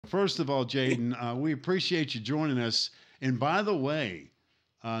First of all, Jayden, we appreciate you joining us. And by the way,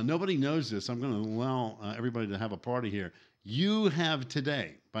 nobody knows this. I'm going to allow everybody to have a party here. You have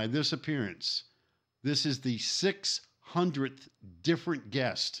today, by this appearance, this is the 600th different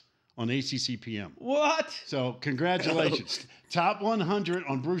guest on ACC PM. What? So congratulations. Top 100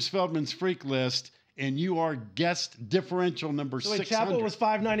 on Bruce Feldman's Freak List, and you are guest differential number 600. Chappell was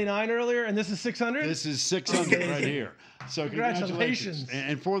 $5.99 earlier, and this is 600? This is 600 right here. So congratulations.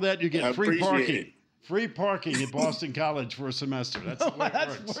 And for that, you get free parking. Free parking at Boston College for a semester. That's the way it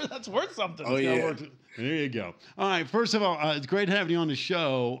works. That's worth something. Oh, yeah. There you go. All right. First of all, it's great having you on the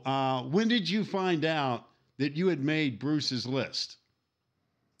show. When did you find out that you had made Bruce's list?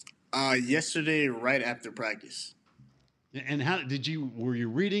 Yesterday, right after practice. And how were you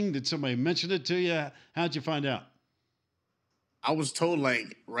reading? Did somebody mention it to you? How'd you find out? I was told,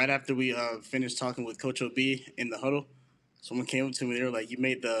 like, right after we finished talking with Coach OB in the huddle, someone came up to me. They were like, you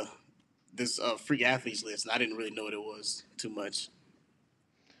made this freak athletes list, and I didn't really know what it was too much.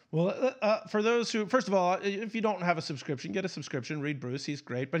 Well, for those who, first of all, if you don't have a subscription, get a subscription. Read Bruce; he's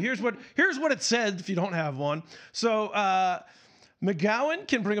great. But here's what it said if you don't have one. So McGowan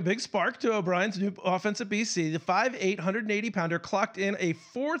can bring a big spark to O'Brien's new offense at BC. The 5'8", 180-pounder clocked in a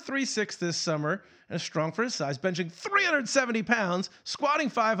 4.36 this summer and is strong for his size, benching 370 pounds, squatting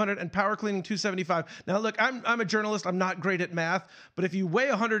 500, and power cleaning 275. Now, look, I'm a journalist. I'm not great at math, but if you weigh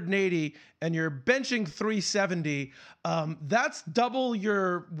 180 and you're benching 370, that's double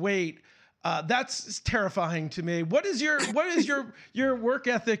your weight. That's terrifying to me. What is your work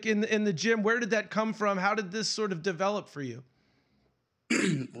ethic in the gym? Where did that come from? How did this sort of develop for you?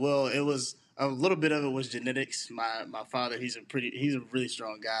 Well, it was a little bit of it was genetics. My father, he's a really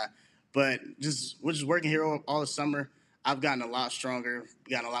strong guy, but we're just working here all the summer. I've gotten a lot stronger,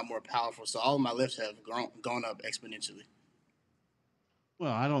 gotten a lot more powerful. So all of my lifts have gone up exponentially.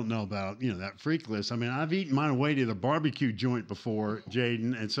 Well, I don't know about, that freak list. I mean, I've eaten my way to the barbecue joint before,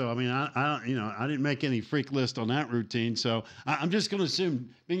 Jayden. And so, I mean, I didn't make any freak list on that routine. So I'm just going to assume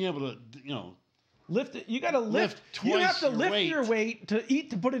being able to, lift it. You got to lift. Twice you have to lift weight. Your weight to eat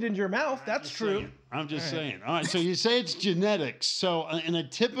to put it into your mouth. That's true. I'm just saying. All right. So you say it's genetics. So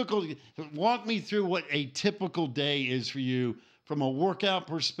walk me through what a typical day is for you from a workout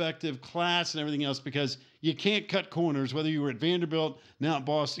perspective, class, and everything else, because you can't cut corners. Whether you were at Vanderbilt, now at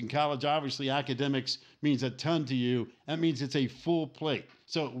Boston College, obviously academics means a ton to you. That means it's a full plate.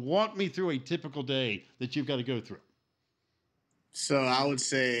 So walk me through a typical day that you've got to go through. So I would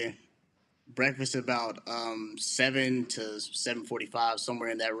say breakfast about 7 to 7:45, somewhere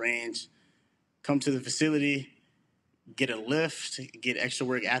in that range. Come to the facility, get a lift, get extra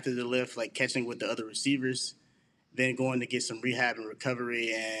work after the lift, like catching with the other receivers, then going to get some rehab and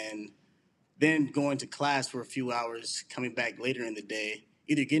recovery, and then going to class for a few hours, coming back later in the day,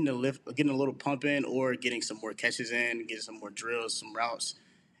 either getting a lift, getting a little pump in, or getting some more catches in, getting some more drills, some routes,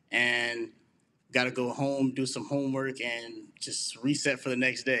 and got to go home, do some homework, and just reset for the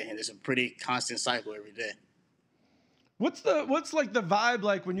next day. And it's a pretty constant cycle every day. What's like the vibe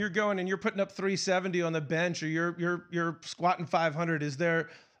like when you're going and you're putting up 370 on the bench, or you're squatting 500? Is there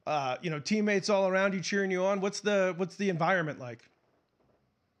teammates all around you cheering you on? What's the environment like?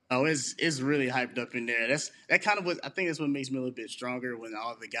 Oh, it's really hyped up in there. That kind of I think that's what makes me a little bit stronger when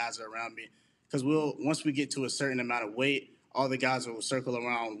all the guys are around me. Because once we get to a certain amount of weight, all the guys will circle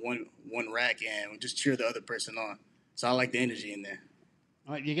around one rack and just cheer the other person on. So I like the energy in there.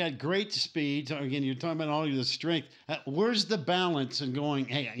 All right, you got great speed. So again, you're talking about all of the strength. Where's the balance in going,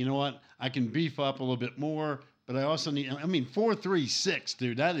 hey, you know what? I can beef up a little bit more, but I also need, 4.36,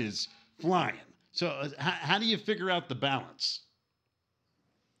 dude, that is flying. So how do you figure out the balance?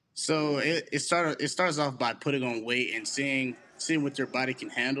 So it starts off by putting on weight and seeing what your body can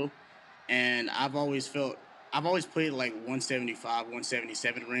handle. And I've always played like 175,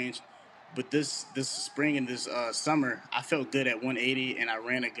 177 range. But this spring and this summer, I felt good at 180, and I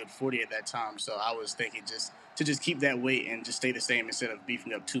ran a good 40 at that time. So I was thinking to keep that weight and just stay the same instead of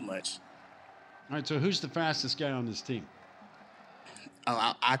beefing up too much. All right, so who's the fastest guy on this team?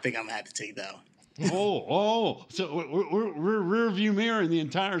 Oh, I think I'm going to have to take that one. So we're rear view mirror in the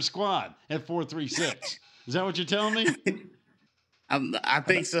entire squad at 4.36. Is that what you're telling me? I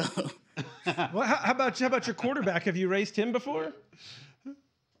think so. Well, how about your quarterback? Have you raced him before?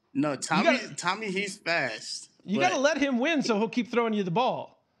 No, Tommy, he's fast. You got to let him win so he'll keep throwing you the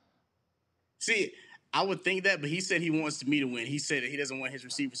ball. See, I would think that, but he said he wants me to win. He said that he doesn't want his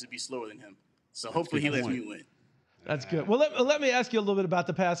receivers to be slower than him. So hopefully he lets me win. That's good. Well, let me ask you a little bit about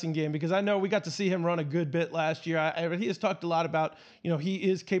the passing game, because I know we got to see him run a good bit last year. He has talked a lot about, he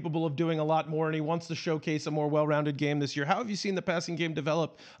is capable of doing a lot more, and he wants to showcase a more well-rounded game this year. How have you seen the passing game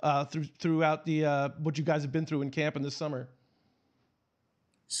develop throughout what you guys have been through in camp and this summer?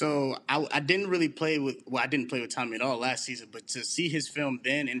 So I didn't really play with Tommy at all last season, but to see his film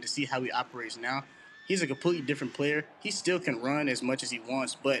then and to see how he operates now, he's a completely different player. He still can run as much as he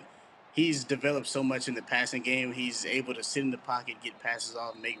wants, but he's developed so much in the passing game. He's able to sit in the pocket, get passes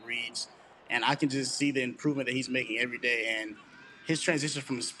off, make reads, and I can just see the improvement that he's making every day. And his transition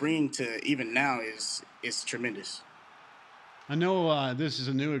from spring to even now is tremendous. I know this is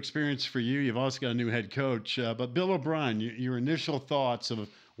a new experience for you. You've also got a new head coach. But Bill O'Brien, your initial thoughts of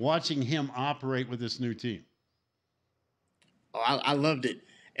watching him operate with this new team? Oh, I loved it.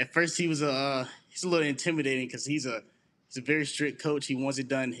 At first, he's a little intimidating because he's a very strict coach. He wants it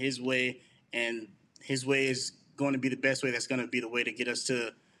done his way, and his way is going to be the best way. That's going to be the way to get us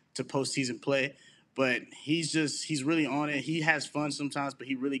to postseason play. But he's really on it. He has fun sometimes, but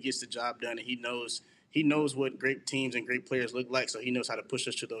he really gets the job done, and he knows what great teams and great players look like, so he knows how to push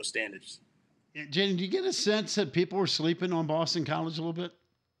us to those standards. Yeah, Jayden, do you get a sense that people were sleeping on Boston College a little bit?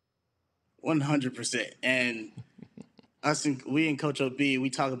 100%. And we and Coach OB,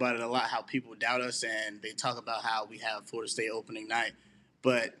 we talk about it a lot, how people doubt us, and they talk about how we have Florida State opening night.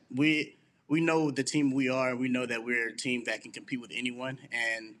 But we know the team we are. We know that we're a team that can compete with anyone,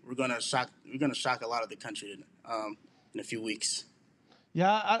 and we're gonna shock a lot of the country in a few weeks. Yeah,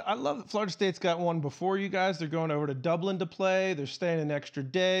 I love that Florida State's got one before you guys. They're going over to Dublin to play. They're staying an extra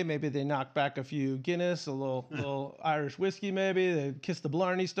day. Maybe they knock back a few Guinness, a little Irish whiskey maybe. They kiss the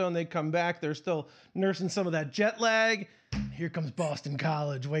Blarney Stone. They come back. They're still nursing some of that jet lag. Here comes Boston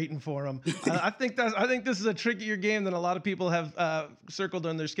College waiting for them. I think this is a trickier game than a lot of people have circled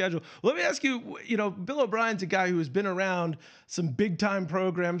on their schedule. Let me ask you, Bill O'Brien's a guy who has been around some big-time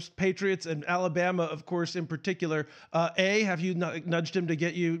programs, Patriots and Alabama, of course, in particular. A, have you nudged him to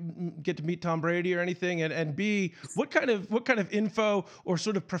get to meet Tom Brady or anything? And B, what kind of info or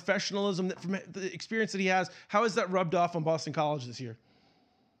sort of professionalism from the experience that he has, how has that rubbed off on Boston College this year?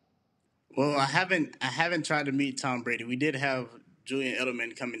 Well, I haven't tried to meet Tom Brady. We did have Julian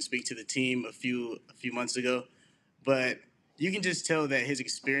Edelman come and speak to the team a few months ago, but you can just tell that his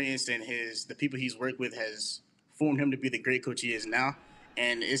experience and the people he's worked with has formed him to be the great coach he is now,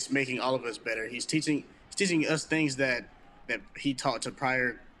 and it's making all of us better. He's teaching us things that he taught to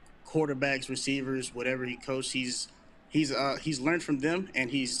prior quarterbacks, receivers, whatever he coached. He's learned from them,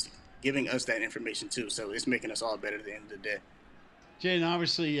 and he's giving us that information too. So it's making us all better at the end of the day. Jayden,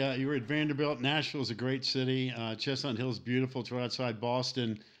 obviously, you were at Vanderbilt. Nashville is a great city. Chestnut Hill is beautiful. It's right outside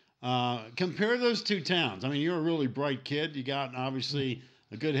Boston. Compare those two towns. I mean, you're a really bright kid. You got, obviously,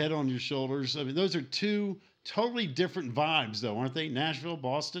 a good head on your shoulders. I mean, those are two totally different vibes, though, aren't they? Nashville,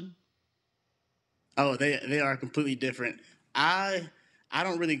 Boston? Oh, they are completely different. I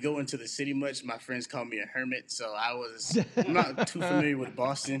don't really go into the city much. My friends call me a hermit, so I'm not too familiar with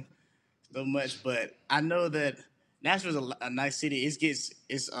Boston so much, but I know that Nashville's a nice city. It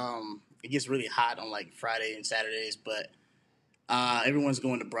gets really hot on like Friday and Saturdays, but everyone's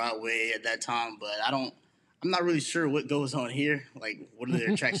going to Broadway at that time. But I'm not really sure what goes on here. Like, what are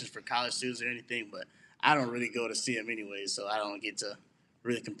the attractions for college students or anything? But I don't really go to see them anyway, so I don't get to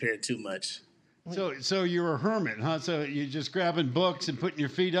really compare too much. So you're a hermit, huh? So you're just grabbing books and putting your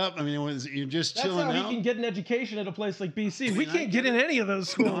feet up. I mean, you're just chilling out. That's how he can get an education at a place like BC. We can't get in any of those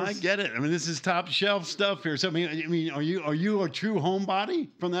schools. No, I get it. I mean, this is top shelf stuff here. So I mean, are you a true homebody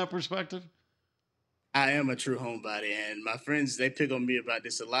from that perspective? I am a true homebody, and my friends, they pick on me about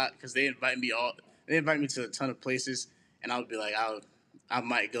this a lot because they invite me to a ton of places, and I'll be like, I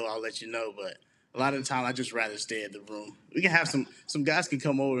might go. I'll let you know, but a lot of the time, I just rather stay at the room. We can have some guys can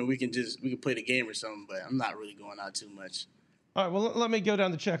come over and we can play the game or something, but I'm not really going out too much. All right, well, let me go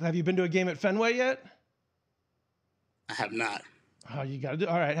down the check. Have you been to a game at Fenway yet? I have not. Oh, you got to do.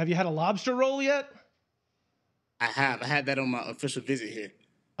 All right, have you had a lobster roll yet? I have. I had that on my official visit here.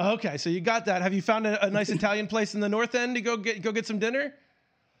 Okay, so you got that. Have you found a nice Italian place in the North End to go get some dinner?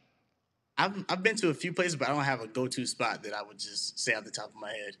 I've been to a few places, but I don't have a go-to spot that I would just say off the top of my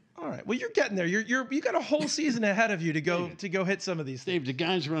head. All right. Well, you're getting there. You got a whole season ahead of you to go hit some of these things. Dave, the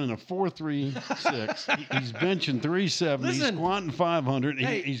guy's running a 4.36. He's benching 370. He's squatting 500.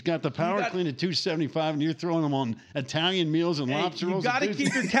 He's got the power clean at 275, and you're throwing him on Italian meals and lobster rolls. You got to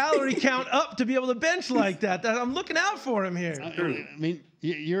keep your calorie count up to be able to bench like that. I'm looking out for him here. I mean,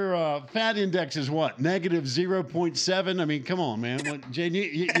 your fat index is what? Negative 0.7. I mean, come on, man. Jayden,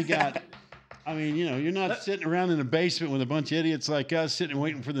 you got I mean, you know, you're not sitting around in a basement with a bunch of idiots like us sitting and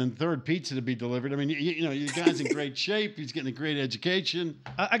waiting for the third pizza to be delivered. I mean, you know, your guy's in great shape. He's getting a great education.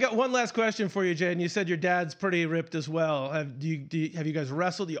 I got one last question for you, Jayden. You said your dad's pretty ripped as well. Have you guys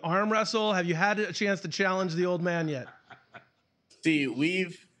wrestled? Do you arm wrestle? Have you had a chance to challenge the old man yet? See,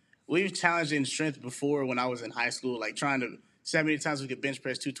 we've challenged in strength before when I was in high school, like trying to see how many times we could bench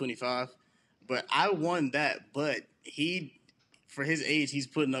press 225. But I won that. But for his age, he's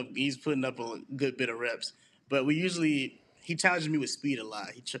putting up a good bit of reps. But he challenges me with speed a lot.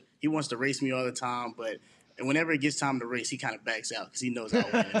 He wants to race me all the time, but whenever it gets time to race, he kind of backs out because he knows I'll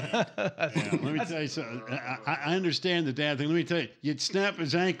win. Let me tell you something. I understand the dad thing. Let me tell you, you'd snap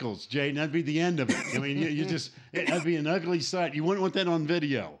his ankles, Jayden. That'd be the end of it. I mean, that'd be an ugly sight. You wouldn't want that on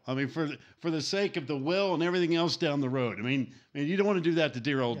video. I mean, for the sake of the will and everything else down the road. I mean, you don't want to do that to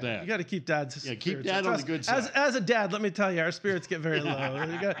dear old dad. You got to keep dad's. Yeah, keep dad on the good side. As a dad, let me tell you, our spirits get very low.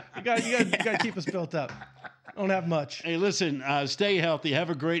 You got to keep us built up. Don't have much. Hey, listen, stay healthy. Have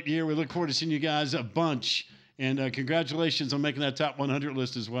a great year. We look forward to seeing you guys a bunch. And congratulations on making that top 100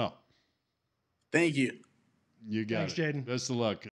 list as well. Thank you. You got it. Thanks, Jayden. Best of luck.